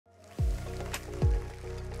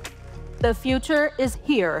The future is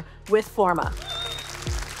here with Forma.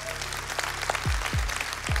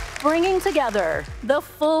 Bringing together the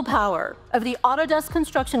full power of the Autodesk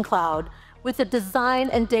Construction Cloud with the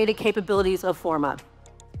design and data capabilities of Forma,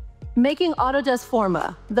 making Autodesk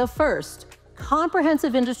Forma the first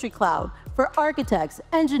comprehensive industry cloud for architects,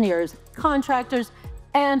 engineers, contractors,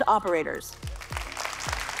 and operators.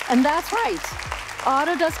 And that's right,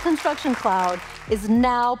 Autodesk Construction Cloud is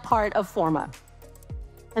now part of Forma.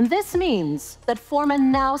 And this means that Forma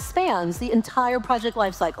now spans the entire project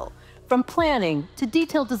lifecycle, from planning to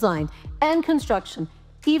detailed design and construction,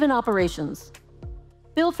 even operations.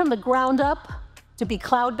 Built from the ground up to be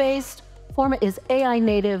cloud-based, Forma is AI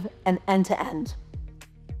native and end-to-end.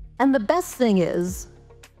 And the best thing is,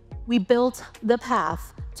 we built the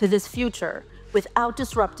path to this future without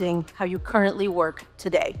disrupting how you currently work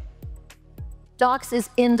today. Docs is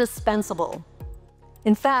indispensable.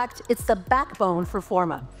 In fact, it's the backbone for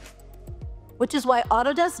Forma, which is why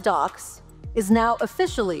Autodesk Docs is now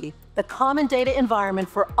officially the common data environment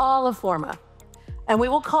for all of Forma, and we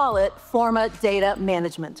will call it Forma Data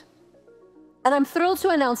Management. And I'm thrilled to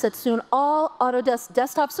announce that soon all Autodesk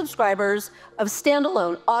desktop subscribers of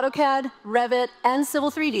standalone AutoCAD, Revit, and Civil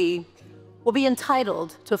 3D will be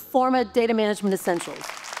entitled to Forma Data Management Essentials.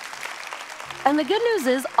 And the good news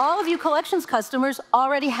is all of you collections customers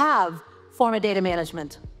already have Forma Data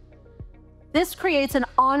Management. This creates an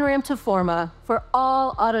on-ramp to Forma for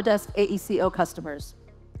all Autodesk AECO customers.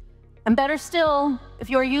 And better still, if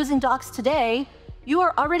you are using Docs today, you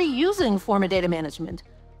are already using Forma Data Management.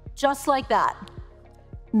 Just like that.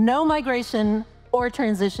 No migration or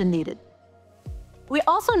transition needed. We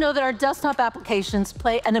also know that our desktop applications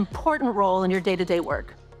play an important role in your day-to-day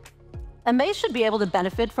work. And they should be able to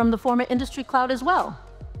benefit from the Forma Industry Cloud as well.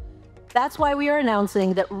 That's why we are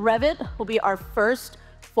announcing that Revit will be our first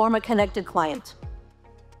Forma Connected Client.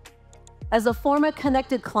 As a Forma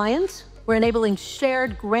Connected Client, we're enabling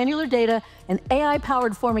shared granular data and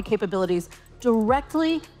AI-powered Forma capabilities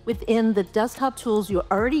directly within the desktop tools you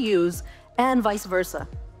already use, and vice versa.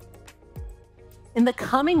 In the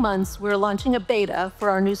coming months, we're launching a beta for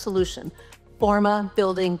our new solution, Forma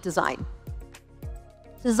Building Design.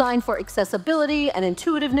 Designed for accessibility and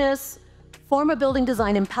intuitiveness, Forma Building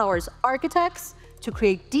Design empowers architects to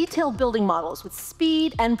create detailed building models with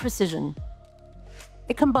speed and precision.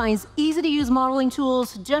 It combines easy-to-use modeling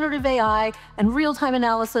tools, generative AI, and real-time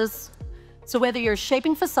analysis. So whether you're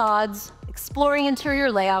shaping facades, exploring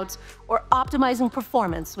interior layouts, or optimizing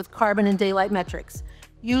performance with carbon and daylight metrics,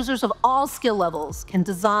 users of all skill levels can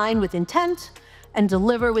design with intent and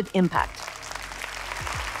deliver with impact.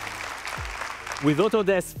 With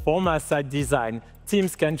Autodesk Forma Site Design,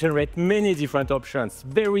 teams can generate many different options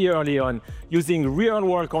very early on using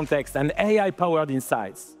real-world context and AI-powered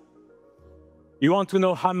insights. You want to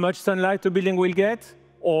know how much sunlight a building will get,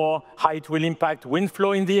 or how it will impact wind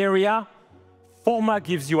flow in the area? Forma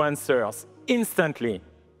gives you answers instantly.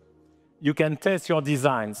 You can test your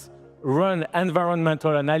designs, run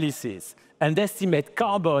environmental analysis, and estimate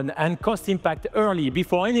carbon and cost impact early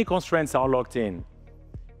before any constraints are locked in.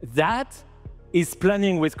 That is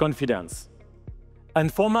planning with confidence.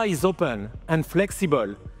 And Forma is open and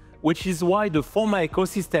flexible, which is why the Forma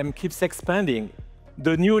ecosystem keeps expanding.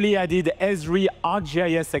 The newly added Esri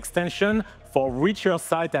ArcGIS extension for richer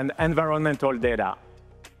site and environmental data.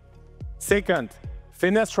 Second,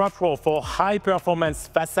 Fenestra Pro for high-performance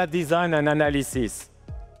facade design and analysis.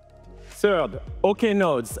 Third, OK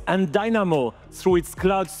Nodes and Dynamo through its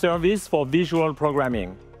cloud service for visual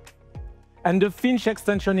programming. And the Finch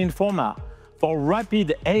extension in Forma for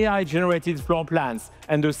rapid AI-generated floor plans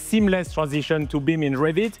and a seamless transition to BIM in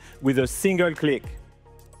Revit with a single click.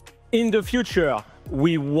 In the future,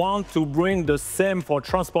 we want to bring the same for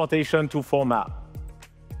transportation to Forma,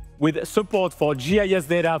 with support for GIS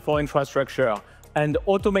data for infrastructure and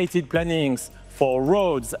automated plannings for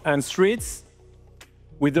roads and streets.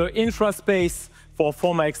 With the InfraSpace for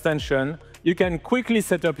Forma extension, you can quickly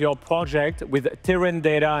set up your project with terrain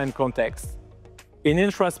data and context. In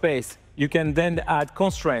InfraSpace, you can then add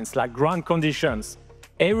constraints like ground conditions,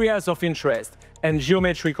 areas of interest, and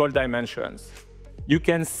geometrical dimensions. You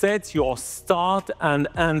can set your start and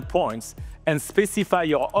end points and specify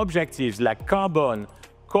your objectives like carbon,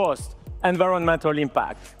 cost, environmental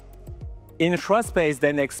impact. InfraSpace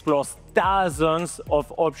then explores thousands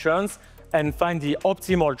of options and finds the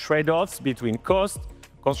optimal trade-offs between cost,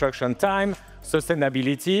 construction time,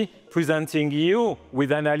 sustainability, presenting you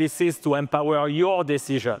with analysis to empower your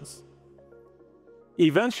decisions.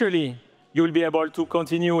 Eventually, you will be able to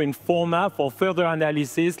continue in Forma for further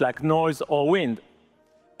analysis like noise or wind.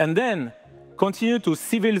 And then continue to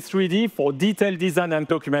Civil 3D for detailed design and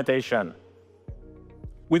documentation.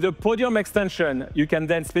 With the Podium extension, you can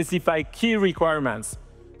then specify key requirements,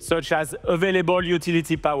 such as available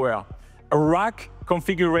utility power, rack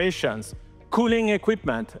configurations, cooling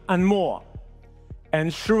equipment, and more,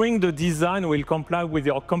 ensuring the design will comply with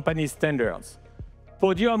your company's standards.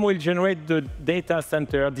 Podium will generate the data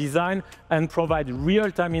center design and provide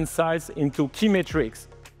real-time insights into key metrics,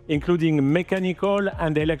 including mechanical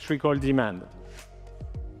and electrical demand.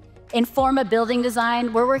 In Forma Building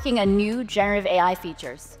Design, we're working on new generative AI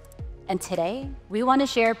features. And today, we want to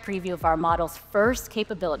share a preview of our model's first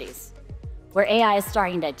capabilities, where AI is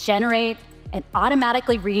starting to generate and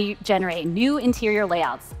automatically regenerate new interior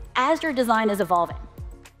layouts as your design is evolving.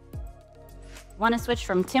 Want to switch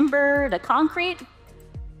from timber to concrete?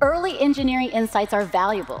 Early engineering insights are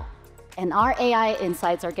valuable, and our AI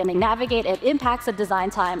insights are going to navigate at impacts of design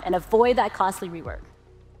time and avoid that costly rework.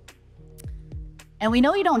 And we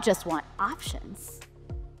know you don't just want options.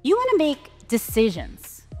 You want to make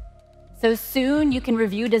decisions. So soon, you can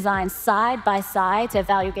review designs side by side to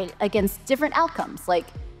evaluate against different outcomes, like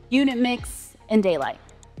unit mix and daylight.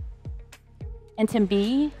 And to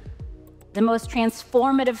me, the most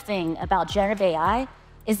transformative thing about generative AI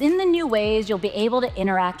is in the new ways you'll be able to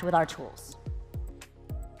interact with our tools.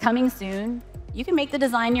 Coming soon, you can make the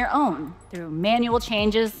design your own through manual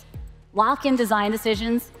changes, lock-in design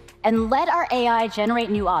decisions, and let our AI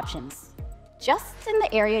generate new options, just in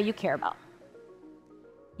the area you care about.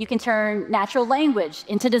 You can turn natural language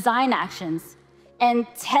into design actions and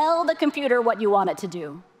tell the computer what you want it to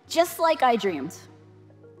do, just like I dreamed.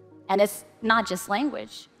 And it's not just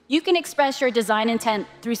language. You can express your design intent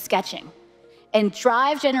through sketching and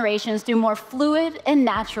drive generations through more fluid and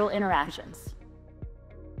natural interactions.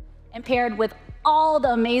 And paired with all the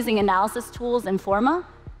amazing analysis tools in Forma,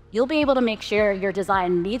 you'll be able to make sure your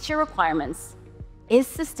design meets your requirements, is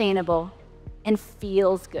sustainable, and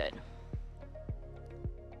feels good.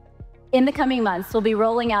 In the coming months, we'll be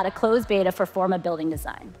rolling out a closed beta for Forma Building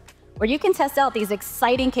Design, where you can test out these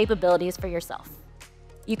exciting capabilities for yourself.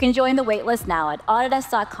 You can join the waitlist now at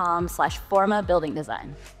autodesk.com/Forma Building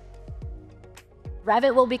Design.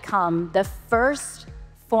 Revit will become the first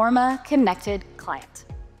Forma Connected Client.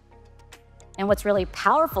 And what's really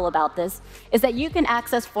powerful about this is that you can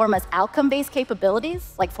access Forma's outcome-based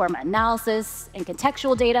capabilities, like Forma analysis and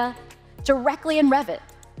contextual data, directly in Revit,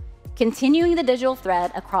 continuing the digital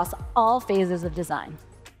thread across all phases of design.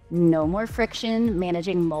 No more friction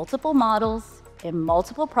managing multiple models and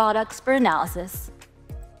multiple products for analysis,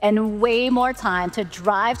 and way more time to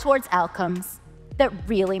drive towards outcomes that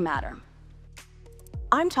really matter.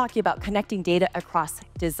 I'm talking about connecting data across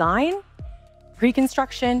design,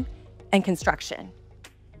 pre-construction, and construction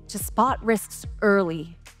to spot risks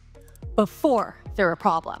early before they're a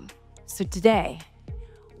problem. So today,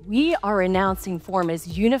 we are announcing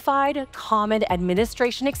Forma's unified common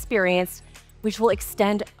administration experience, which will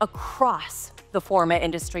extend across the Forma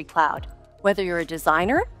Industry Cloud. Whether you're a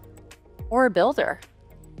designer or a builder,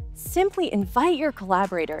 simply invite your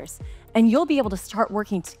collaborators and you'll be able to start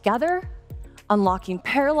working together, unlocking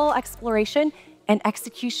parallel exploration and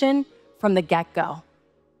execution from the get-go.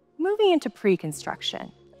 Moving into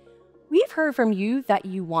pre-construction, we've heard from you that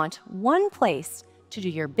you want one place to do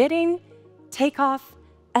your bidding, takeoff,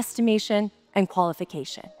 estimation, and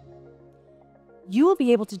qualification. You will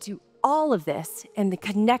be able to do all of this in the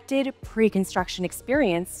connected pre-construction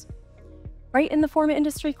experience right in the Forma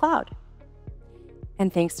Industry Cloud.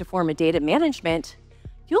 And thanks to Forma Data Management,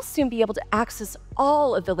 you'll soon be able to access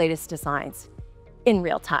all of the latest designs in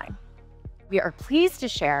real time. We are pleased to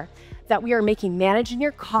share that we are making managing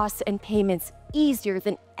your costs and payments easier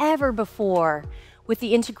than ever before with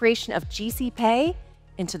the integration of GC Pay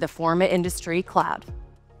into the Forma Industry Cloud.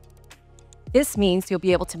 This means you'll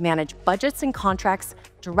be able to manage budgets and contracts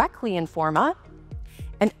directly in Forma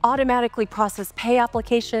and automatically process pay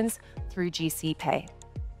applications through GC Pay.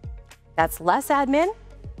 That's less admin,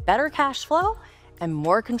 better cash flow, and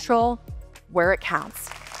more control where it counts.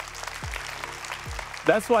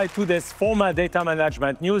 That's why today's Forma Data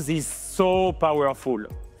Management news is so powerful.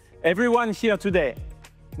 Everyone here today,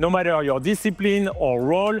 no matter your discipline or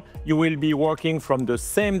role, you will be working from the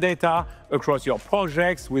same data across your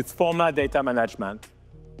projects with Forma Data Management.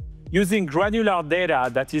 Using granular data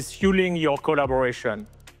that is fueling your collaboration,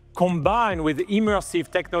 combined with immersive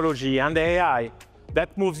technology and AI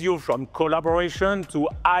that moves you from collaboration to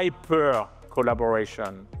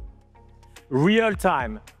hyper-collaboration.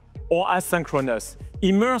 Real-time or asynchronous,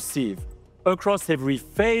 immersive, across every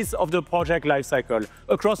phase of the project lifecycle,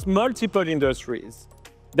 across multiple industries.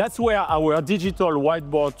 That's where our digital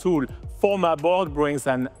whiteboard tool, Forma board brings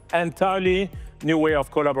an entirely new way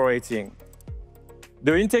of collaborating.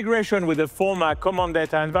 The integration with the Forma common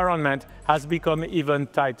data environment has become even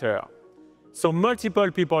tighter. So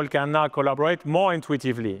multiple people can now collaborate more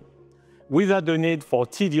intuitively, without the need for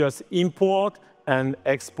tedious import and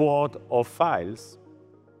export of files.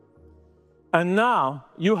 And now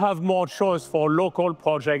you have more choice for local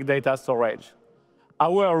project data storage.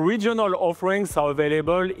 Our regional offerings are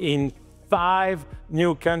available in 5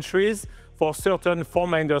 new countries for certain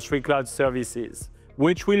Forma Industry Cloud services,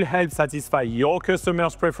 which will help satisfy your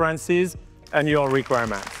customers' preferences and your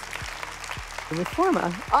requirements. With Forma,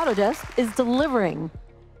 Autodesk is delivering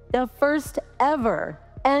the first ever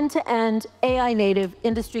end-to-end AI-native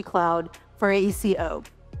industry cloud for AECO.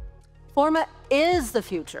 Forma is the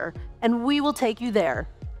future, and we will take you there.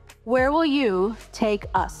 Where will you take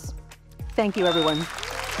us? Thank you, everyone.